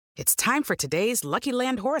It's time for today's Lucky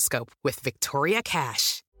Land horoscope with Victoria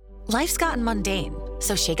Cash. Life's gotten mundane,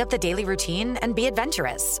 so shake up the daily routine and be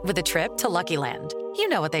adventurous with a trip to Lucky Land. You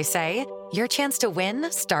know what they say, your chance to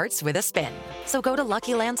win starts with a spin. So go to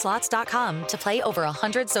LuckyLandSlots.com to play over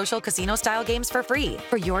 100 social casino-style games for free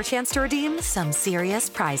for your chance to redeem some serious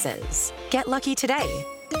prizes. Get lucky today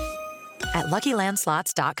at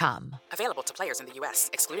LuckyLandSlots.com. Available to players in the U.S.,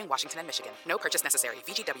 excluding Washington and Michigan. No purchase necessary.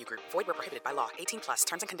 VGW Group. Void where prohibited by law. 18 plus.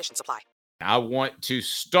 Terms and conditions apply. I want to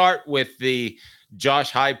start with the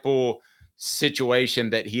Josh Heupel situation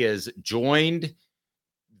that he has joined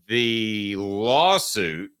the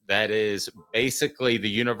lawsuit that is basically the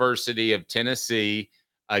University of Tennessee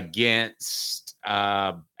against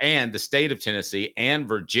and the state of Tennessee and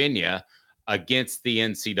Virginia against the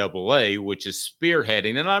NCAA, which is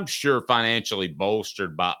spearheading, and I'm sure financially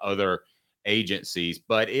bolstered by other agencies,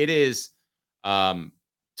 but it is to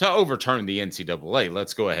overturn the NCAA.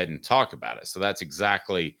 Let's go ahead and talk about it. So that's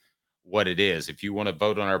exactly what it is. If you want to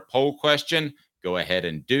vote on our poll question, go ahead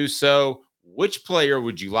and do so. Which player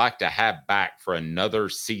would you like to have back for another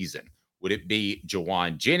season? Would it be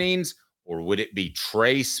Juwan Jennings or would it be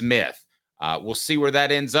Trey Smith? We'll see where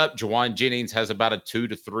that ends up. Juwan Jennings has about a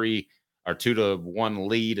 2-1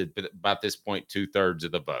 lead at about this point, 2/3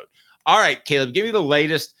 of the vote. All right, Caleb, give me the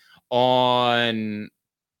latest on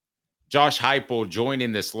Josh Heupel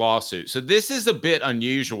joining this lawsuit. So this is a bit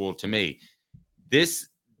unusual to me. This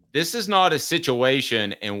is not a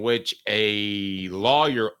situation in which a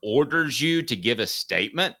lawyer orders you to give a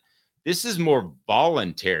statement. This is more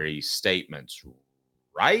voluntary statements,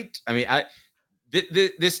 right? I mean,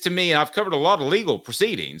 this to me, and I've covered a lot of legal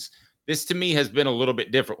proceedings. This to me has been a little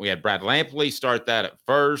bit different. We had Brad Lampley start that at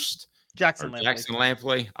first. Jackson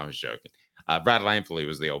Lampley. I was joking. Brad Lampley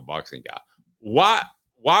was the old boxing guy. Why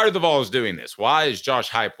are the Vols doing this? Why is Josh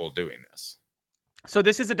Heupel doing this? So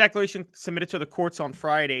this is a declaration submitted to the courts on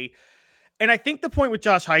Friday. And I think the point with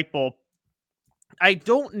Josh Heupel, I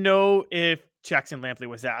don't know if Jackson Lampley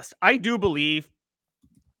was asked. I do believe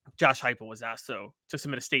Josh Heupel was asked, though, to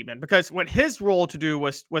submit a statement, because what his role to do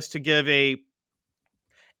was to give a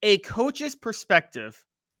coach's perspective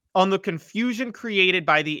on the confusion created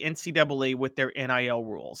by the NCAA with their NIL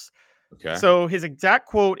rules. Okay. So his exact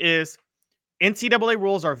quote is, NCAA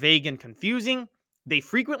rules are vague and confusing. They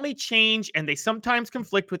frequently change and they sometimes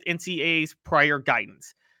conflict with NCAA's prior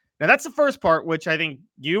guidance. Now, that's the first part, which I think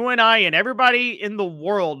you and I and everybody in the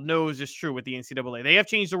world knows is true with the NCAA. They have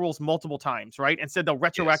changed the rules multiple times, right? And said they'll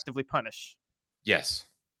retroactively punish. Yes.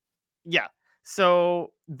 Yeah.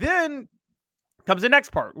 So then comes the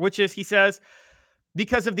next part, which is he says,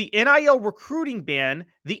 because of the NIL recruiting ban,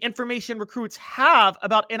 the information recruits have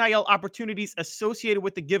about NIL opportunities associated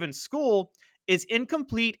with the given school is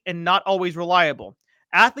incomplete and not always reliable.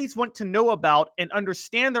 Athletes want to know about and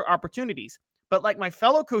understand their opportunities. But like my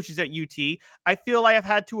fellow coaches at UT, I feel I have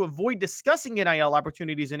had to avoid discussing NIL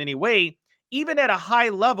opportunities in any way, even at a high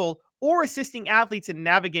level, or assisting athletes in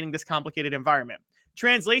navigating this complicated environment.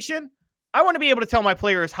 Translation, I want to be able to tell my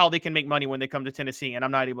players how they can make money when they come to Tennessee, and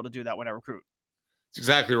I'm not able to do that when I recruit. That's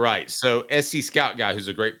exactly right. So SC Scout Guy, who's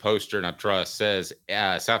a great poster and I trust, says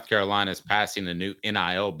South Carolina is passing a new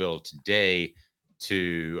NIL bill today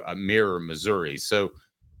to mirror Missouri. So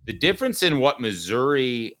the difference in what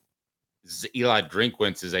Missouri's Eli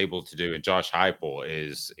Drinkwitz is able to do and Josh Heupel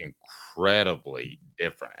is incredibly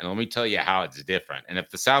different. And let me tell you how it's different. And if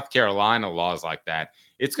the South Carolina law is like that,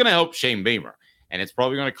 it's going to help Shane Beamer. And it's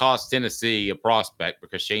probably going to cost Tennessee a prospect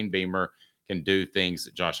because Shane Beamer can do things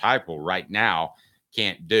that Josh Heupel right now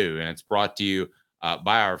can't do. And it's brought to you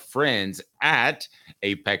by our friends at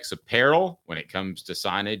Apex Apparel when it comes to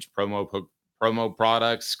signage, promo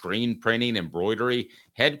products, screen printing, embroidery,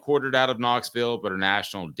 headquartered out of Knoxville, but are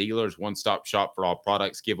national dealers, one-stop shop for all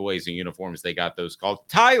products, giveaways, and uniforms. They got those called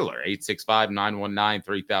Tyler,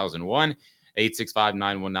 865-919-3001,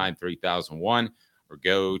 865-919-3001, or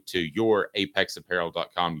go to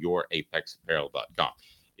yourapexapparel.com, yourapexapparel.com.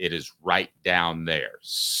 It is right down there.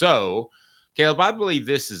 So, Caleb, I believe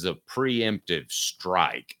this is a preemptive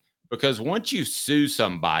strike because once you sue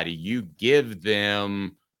somebody, you give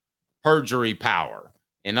them perjury power.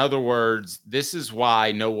 In other words, this is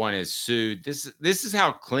why no one is sued. This is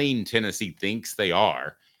how clean Tennessee thinks they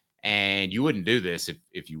are. And you wouldn't do this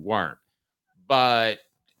if you weren't. But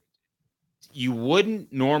you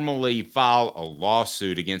wouldn't normally file a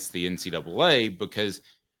lawsuit against the NCAA because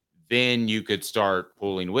then you could start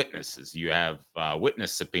pulling witnesses. You have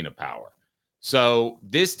witness subpoena power. So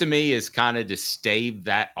this to me is kind of to stave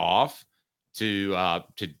that off, to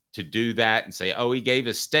do that and say, oh, he gave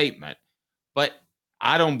a statement. But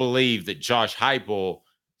I don't believe that Josh Heupel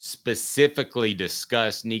specifically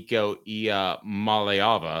discuss Nico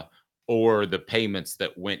Iamaleava or the payments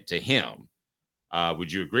that went to him.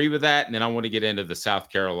 Would you agree with that? And then I want to get into the South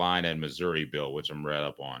Carolina and Missouri bill, which I'm read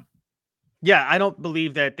up on. Yeah, I don't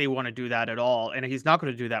believe that they want to do that at all. And he's not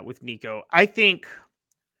going to do that with Nico. I think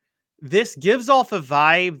this gives off a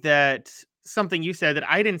vibe that something you said that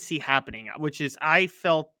I didn't see happening, which is I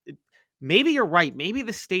felt maybe you're right. Maybe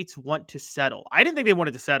the states want to settle. I didn't think they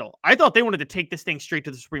wanted to settle. I thought they wanted to take this thing straight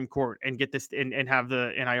to the Supreme Court and get this and have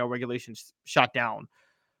the NIL regulations shot down.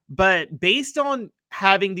 But based on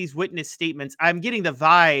having these witness statements, I'm getting the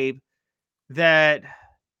vibe that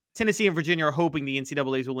Tennessee and Virginia are hoping the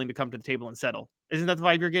NCAA is willing to come to the table and settle. Isn't that the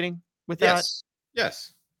vibe you're getting with that?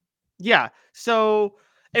 Yes. Yeah. So,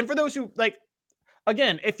 and for those who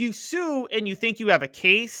again, if you sue and you think you have a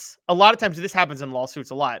case, a lot of times this happens in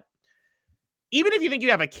lawsuits a lot. Even if you think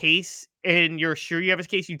you have a case and you're sure you have a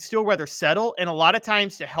case, you'd still rather settle. And a lot of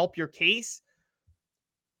times to help your case,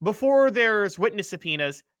 before there's witness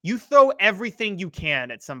subpoenas, you throw everything you can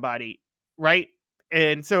at somebody, right?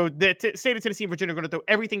 And so the state of Tennessee and Virginia are going to throw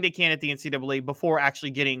everything they can at the NCAA before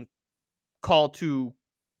actually getting called to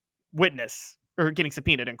witness or getting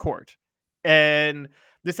subpoenaed in court. And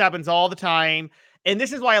this happens all the time. And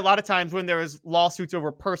this is why a lot of times when there's lawsuits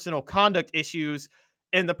over personal conduct issues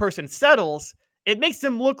and the person settles, it makes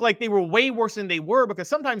them look like they were way worse than they were, because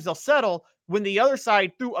sometimes they'll settle when the other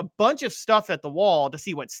side threw a bunch of stuff at the wall to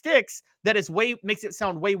see what sticks. That is makes it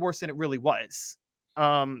sound way worse than it really was.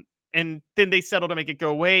 And then they settle to make it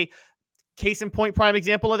go away. Case in point, prime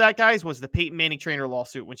example of that, guys, was the Peyton Manning trainer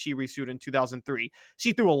lawsuit when she resued in 2003.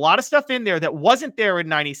 She threw a lot of stuff in there that wasn't there in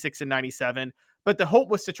 96 and 97, but the hope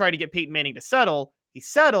was to try to get Peyton Manning to settle. He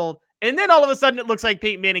settled, and then all of a sudden it looks like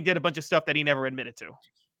Peyton Manning did a bunch of stuff that he never admitted to.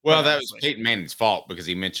 Well, that was Peyton Manning's fault because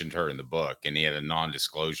he mentioned her in the book and he had a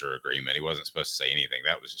non-disclosure agreement. He wasn't supposed to say anything.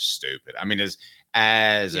 That was just stupid. I mean,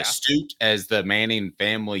 as astute as the Manning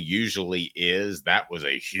family usually is, that was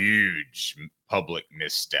a huge public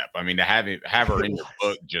misstep. I mean, to have her in your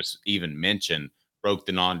book just even mention broke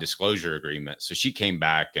the non-disclosure agreement. So she came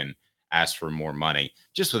back and asked for more money.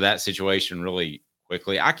 Just with that situation, really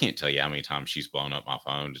quickly, I can't tell you how many times she's blown up my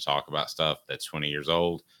phone to talk about stuff that's 20 years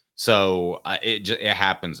old. So it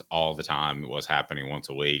happens all the time. It was happening once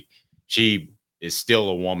a week. She is still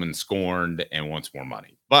a woman scorned and wants more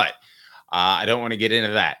money. But I don't want to get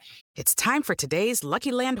into that. It's time for today's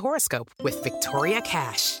Lucky Land horoscope with Victoria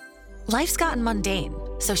Cash. Life's gotten mundane,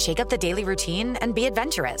 so shake up the daily routine and be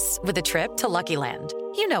adventurous with a trip to Lucky Land.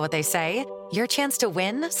 You know what they say. Your chance to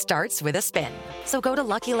win starts with a spin. So go to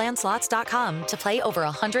LuckyLandSlots.com to play over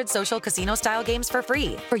 100 social casino-style games for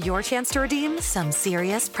free for your chance to redeem some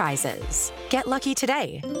serious prizes. Get lucky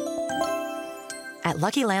today at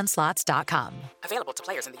LuckyLandSlots.com. Available to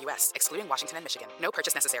players in the U.S., excluding Washington and Michigan. No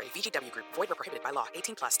purchase necessary. VGW Group. Void where prohibited by law.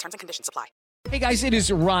 18+. Terms and conditions apply. Hey guys, it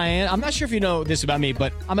is Ryan. I'm not sure if you know this about me,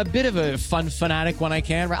 but I'm a bit of a fun fanatic when I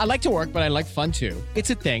can. I like to work, but I like fun too.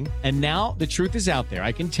 It's a thing. And now the truth is out there.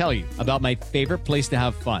 I can tell you about my favorite place to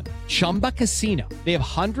have fun. Chumba Casino. They have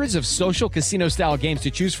hundreds of social casino style games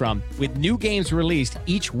to choose from with new games released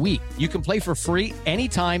each week. You can play for free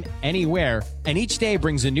anytime, anywhere. And each day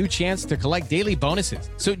brings a new chance to collect daily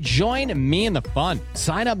bonuses. So join me in the fun.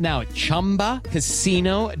 Sign up now at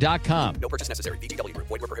ChumbaCasino.com. No purchase necessary. VGW Group.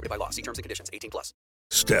 Void where prohibited by law. See terms and conditions. 18+.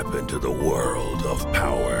 Step into the world of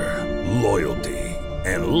power, loyalty,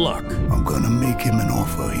 and luck. I'm gonna make him an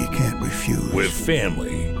offer he can't refuse. With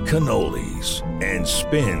family, cannolis, and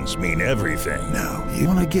spins mean everything. Now, you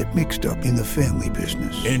wanna get mixed up in the family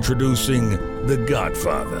business. Introducing The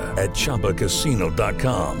Godfather at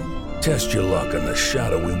ChumbaCasino.com. Test your luck in the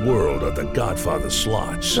shadowy world of The Godfather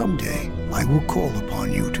slot. Someday, I will call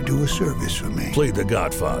upon you to do a service for me. Play The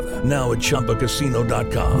Godfather now at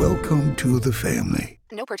ChumbaCasino.com. Welcome to the family.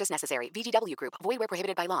 No purchase necessary. VGW Group. Void where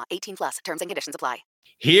prohibited by law. 18+. Terms and conditions apply.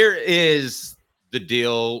 Here is the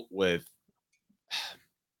deal with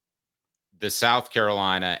the South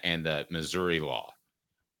Carolina and the Missouri law.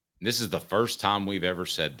 This is the first time we've ever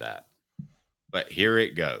said that, but here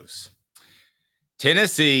it goes.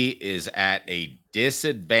 Tennessee is at a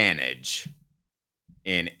disadvantage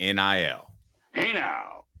in NIL. Hey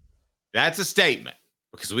now. That's a statement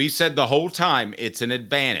because we said the whole time it's an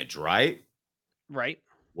advantage, right? Right.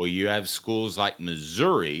 Well, you have schools like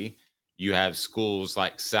Missouri, you have schools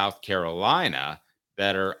like South Carolina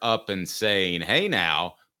that are up and saying, hey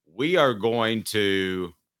now, we are going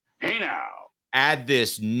to add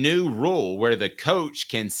this new rule where the coach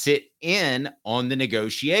can sit in on the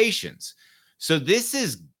negotiations. So this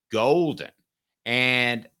is golden.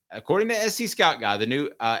 And according to SC Scout Guy, the new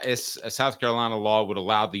South Carolina law would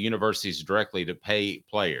allow the universities directly to pay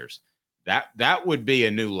players. That would be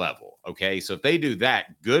a new level. Okay, so if they do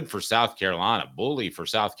that, good for South Carolina, bully for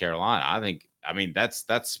South Carolina. I mean that's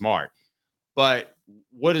smart. But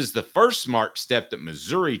what is the first smart step that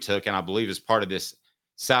Missouri took, and I believe is part of this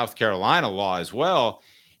South Carolina law as well,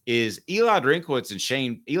 is Eli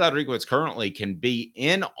Drinkowitz currently can be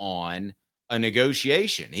in on a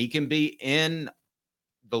negotiation. He can be in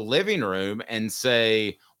the living room and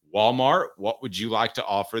say, Walmart, what would you like to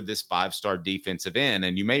offer this 5-star defensive end?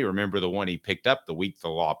 And you may remember the one he picked up the week the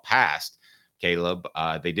law passed, Caleb.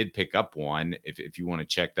 They did pick up one if you want to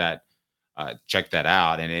check that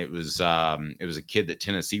out. And it was a kid that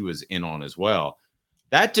Tennessee was in on as well.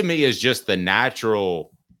 That to me is just the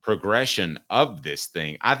natural progression of this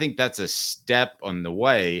thing. I think that's a step on the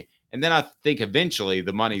way. And then I think eventually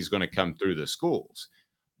the money's going to come through the schools.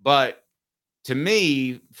 But to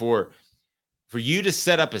me, for you to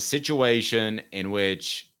set up a situation in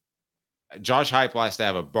which Josh Heupel has to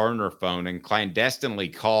have a burner phone and clandestinely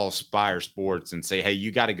call Spire Sports and say, hey,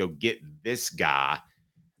 you got to go get this guy.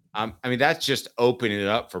 I mean, that's just opening it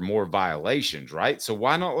up for more violations, right? So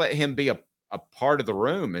why not let him be a part of the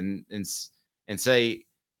room and say,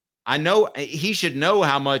 I know he should know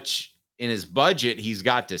how much in his budget he's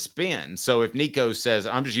got to spend. So if Nico says,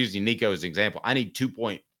 I'm just using Nico as an example, I need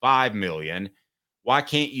 $2.5 million. Why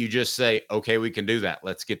can't you just say, okay, we can do that.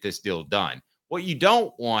 Let's get this deal done. What you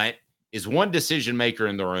don't want is one decision maker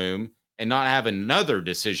in the room and not have another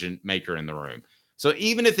decision maker in the room. So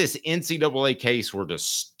even if this NCAA case were to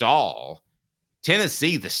stall,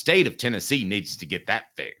 Tennessee, the state of Tennessee needs to get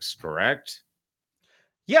that fixed, correct?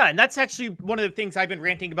 Yeah, and that's actually one of the things I've been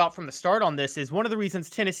ranting about from the start on this is one of the reasons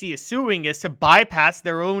Tennessee is suing is to bypass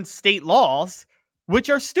their own state laws, which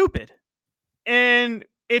are stupid. And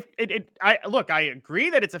I agree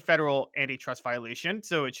that it's a federal antitrust violation,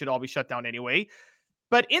 so it should all be shut down anyway.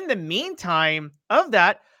 But in the meantime of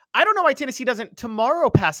that, I don't know why Tennessee doesn't tomorrow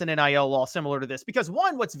pass an NIL law similar to this. Because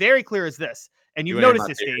one, what's very clear is this, and you've noticed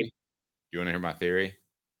this, Dave. You want to hear my theory?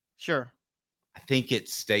 Sure. I think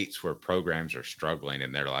it's states where programs are struggling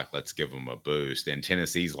and they're like, let's give them a boost. And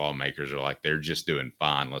Tennessee's lawmakers are like, they're just doing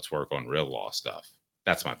fine. Let's work on real law stuff.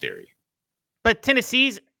 That's my theory. But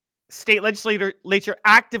Tennessee's state legislature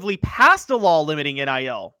actively passed a law limiting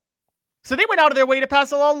NIL. So they went out of their way to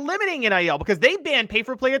pass a law limiting NIL because they banned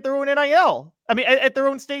pay-for-play at their own NIL. I mean, at their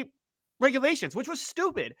own state regulations, which was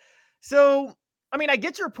stupid. So, I mean, I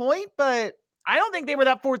get your point, but I don't think they were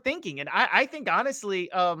that forward-thinking. And I think, honestly,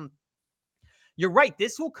 you're right.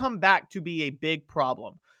 This will come back to be a big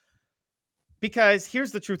problem. Because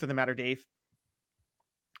here's the truth of the matter, Dave.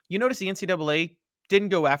 You notice the NCAA didn't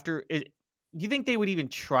go after it. Do you think they would even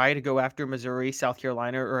try to go after Missouri, South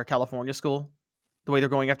Carolina, or a California school the way they're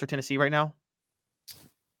going after Tennessee right now?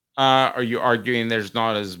 Are you arguing there's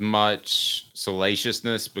not as much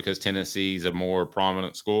salaciousness because Tennessee's a more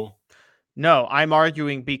prominent school? No, I'm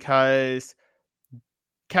arguing because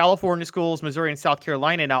California schools, Missouri, and South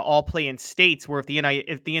Carolina now all play in states where if the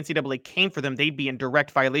NCAA came for them, they'd be in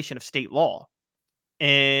direct violation of state law.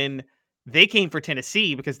 And they came for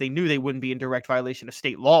Tennessee because they knew they wouldn't be in direct violation of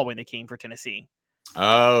state law when they came for Tennessee.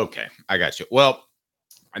 Okay, I got you. Well,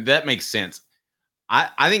 that makes sense.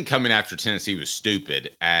 I think coming after Tennessee was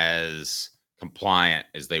stupid, as compliant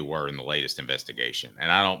as they were in the latest investigation. And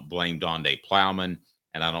I don't blame Donde Plowman,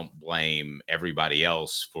 and I don't blame everybody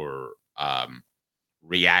else for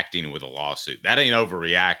reacting with a lawsuit. That ain't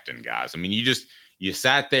overreacting, guys. I mean, you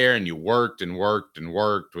sat there and you worked and worked and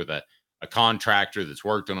worked with a contractor that's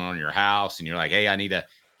working on your house, and you're like, hey, I need to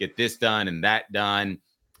get this done and that done.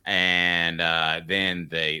 And then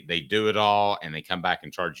they do it all and they come back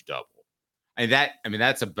and charge you double. And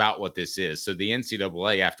that's about what this is. So the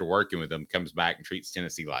NCAA, after working with them, comes back and treats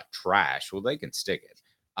Tennessee like trash. Well, they can stick it.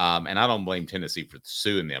 And I don't blame Tennessee for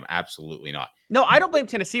suing them. Absolutely not. No, I don't blame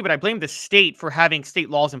Tennessee, but I blame the state for having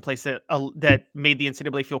state laws in place that made the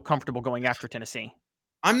NCAA feel comfortable going after Tennessee.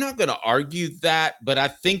 I'm not going to argue that, but I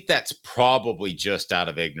think that's probably just out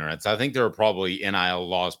of ignorance. I think there were probably NIL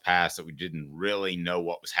laws passed that we didn't really know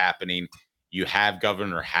what was happening. You have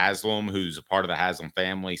Governor Haslam, who's a part of the Haslam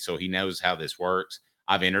family, so he knows how this works.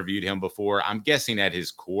 I've interviewed him before. I'm guessing at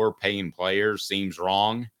his core, paying players seems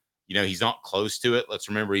wrong. You know, he's not close to it. Let's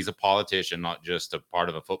remember he's a politician, not just a part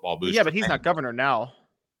of a football booster. Yeah, but he's not governor now.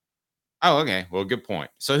 Oh, okay. Well, good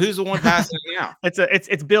point. So who's the one passing it now?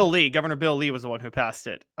 It's Bill Lee. Governor Bill Lee was the one who passed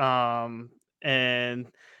it. And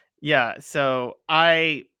yeah, so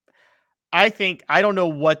I think I don't know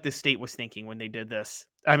what the state was thinking when they did this.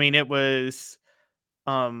 I mean, it was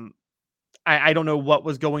I don't know what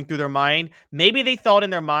was going through their mind. Maybe they thought in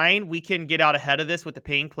their mind, we can get out ahead of this with the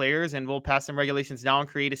paying players and we'll pass some regulations down,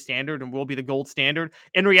 create a standard, and we'll be the gold standard.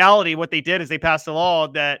 In reality, what they did is they passed a law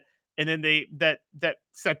that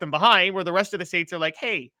set them behind, where the rest of the states are like,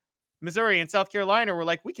 hey, Missouri and South Carolina were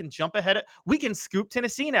like, we can jump ahead. We can scoop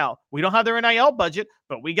Tennessee now. We don't have their NIL budget,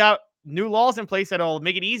 but we got new laws in place that'll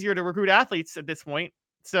make it easier to recruit athletes at this point.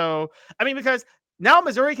 So, I mean, because now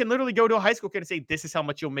Missouri can literally go to a high school kid and say, this is how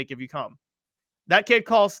much you'll make if you come. That kid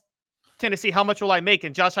calls Tennessee, how much will I make?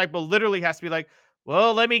 And Josh Heupel literally has to be like,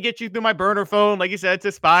 well, let me get you through my burner phone, like you said,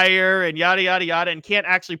 to Spire and yada, yada, yada, and can't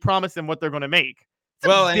actually promise them what they're going to make.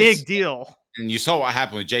 It's a big deal. And you saw what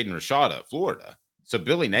happened with Jaden Rashada at Florida. So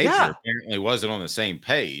Billy Napier apparently wasn't on the same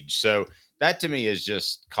page. So that to me is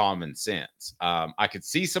just common sense. I could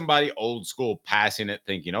see somebody old school passing it,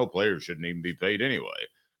 thinking, oh, players shouldn't even be paid anyway.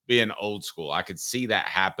 Being old school, I could see that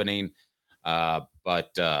happening.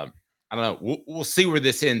 But I don't know. We'll see where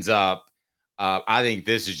this ends up. I think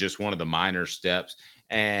this is just one of the minor steps.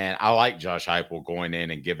 And I like Josh Heupel going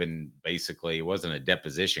in and giving, basically, it wasn't a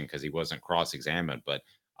deposition because he wasn't cross-examined, but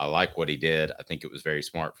I like what he did. I think it was very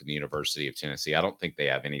smart for the University of Tennessee. I don't think they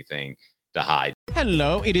have anything to hide.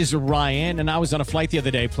 Hello, it is Ryan, and I was on a flight the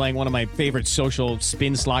other day playing one of my favorite social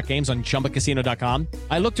spin slot games on ChumbaCasino.com.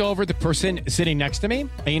 I looked over at the person sitting next to me,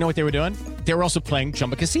 and you know what they were doing? They were also playing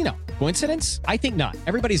Chumba Casino. Coincidence? I think not.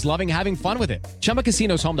 Everybody's loving having fun with it. Chumba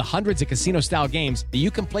Casino is home to hundreds of casino-style games that you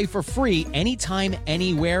can play for free anytime,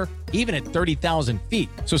 anywhere, even at 30,000 feet.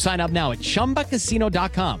 So sign up now at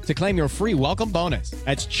ChumbaCasino.com to claim your free welcome bonus.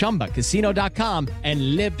 That's ChumbaCasino.com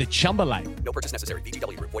and live the Chumba life. No purchase necessary.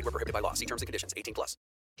 VGW Group. Void where prohibited by law. See terms and conditions. 18+.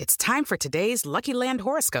 It's time for today's Lucky Land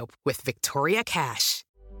horoscope with Victoria Cash.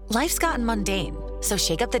 Life's gotten mundane, so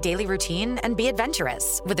shake up the daily routine and be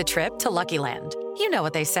adventurous with a trip to Lucky Land. You know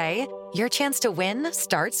what they say. Your chance to win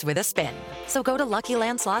starts with a spin. So go to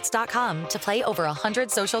LuckyLandSlots.com to play over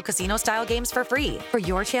 100 social casino-style games for free for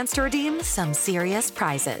your chance to redeem some serious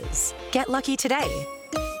prizes. Get lucky today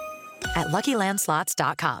at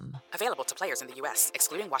LuckyLandSlots.com. Available to players in the U.S.,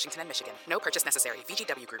 excluding Washington and Michigan. No purchase necessary.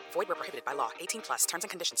 VGW Group. Void where prohibited by law. 18+. Terms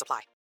and conditions apply.